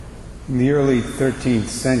In the early 13th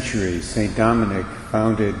century, St. Dominic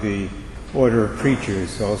founded the Order of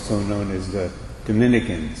Preachers, also known as the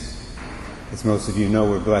Dominicans. As most of you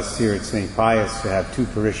know, we're blessed here at St. Pius to have two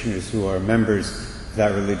parishioners who are members of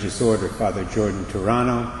that religious order, Father Jordan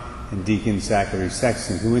Turano and Deacon Zachary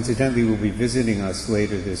Sexton, who incidentally will be visiting us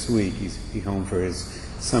later this week. He's home for his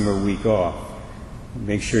summer week off.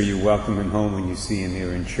 Make sure you welcome him home when you see him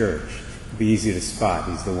here in church. It'll be easy to spot.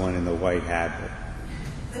 He's the one in the white habit.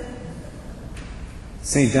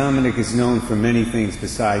 St. Dominic is known for many things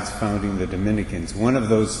besides founding the Dominicans. One of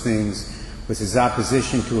those things was his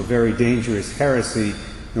opposition to a very dangerous heresy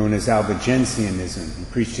known as Albigensianism. He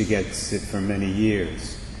preached against it for many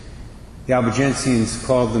years. The Albigensians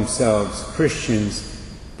called themselves Christians,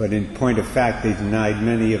 but in point of fact they denied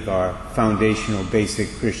many of our foundational basic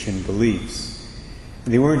Christian beliefs.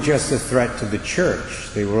 And they weren't just a threat to the church,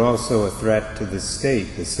 they were also a threat to the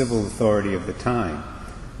state, the civil authority of the time.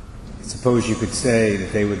 I suppose you could say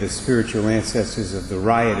that they were the spiritual ancestors of the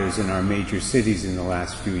rioters in our major cities in the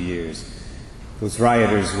last few years. Those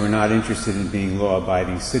rioters were not interested in being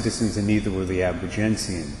law-abiding citizens, and neither were the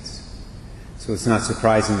Albigensians. So it's not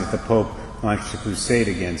surprising that the Pope launched a crusade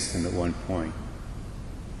against them at one point.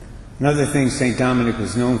 Another thing St. Dominic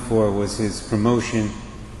was known for was his promotion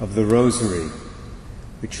of the Rosary,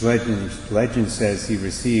 which legend says he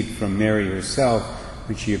received from Mary herself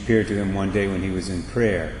when she appeared to him one day when he was in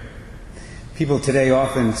prayer. People today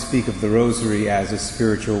often speak of the Rosary as a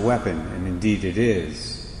spiritual weapon, and indeed it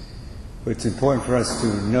is. But it's important for us to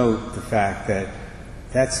note the fact that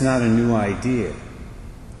that's not a new idea.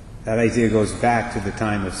 That idea goes back to the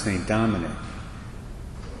time of St. Dominic.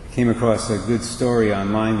 I came across a good story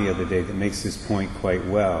online the other day that makes this point quite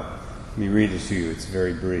well. Let me read it to you. It's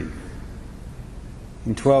very brief.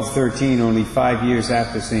 In 1213, only 5 years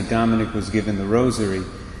after St. Dominic was given the Rosary,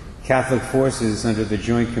 Catholic forces under the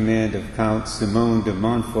joint command of Count Simon de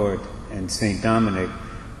Montfort and St. Dominic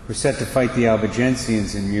were set to fight the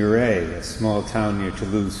Albigensians in Muret, a small town near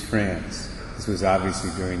Toulouse, France. This was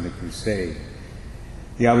obviously during the Crusade.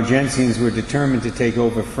 The Albigensians were determined to take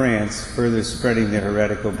over France, further spreading their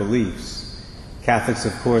heretical beliefs. Catholics,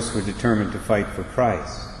 of course, were determined to fight for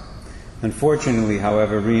Christ. Unfortunately,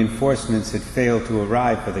 however, reinforcements had failed to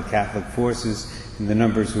arrive for the Catholic forces, and the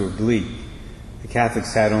numbers were bleak. The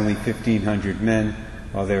Catholics had only 1,500 men,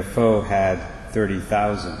 while their foe had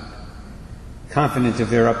 30,000. Confident of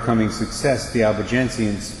their upcoming success, the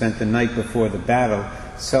Albigensians spent the night before the battle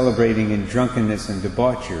celebrating in drunkenness and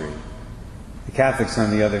debauchery. The Catholics, on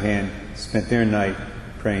the other hand, spent their night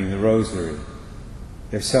praying the Rosary.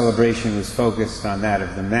 Their celebration was focused on that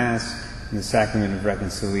of the Mass and the Sacrament of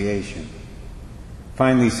Reconciliation.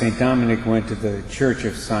 Finally, St. Dominic went to the Church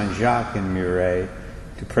of Saint Jacques in Muret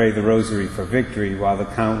to pray the Rosary for victory while the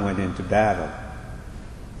Count went into battle.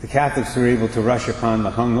 The Catholics were able to rush upon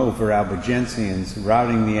the hungover Albigensians,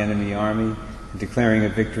 routing the enemy army and declaring a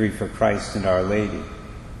victory for Christ and Our Lady.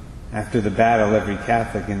 After the battle, every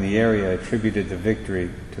Catholic in the area attributed the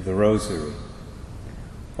victory to the Rosary.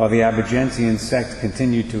 While the Albigensian sect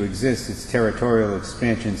continued to exist, its territorial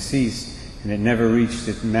expansion ceased, and it never reached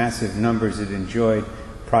the massive numbers it enjoyed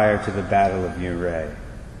prior to the Battle of Muret.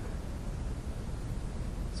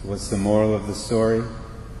 So what's the moral of the story?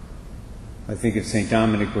 I think if St.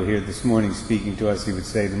 Dominic were here this morning speaking to us, he would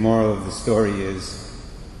say the moral of the story is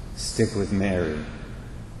stick with Mary.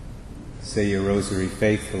 Say your Rosary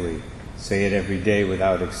faithfully. Say it every day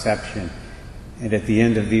without exception. And at the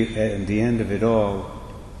end of it all,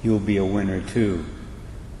 you'll be a winner too.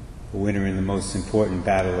 A winner in the most important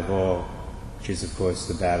battle of all, which is, of course,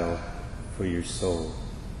 the battle for your soul.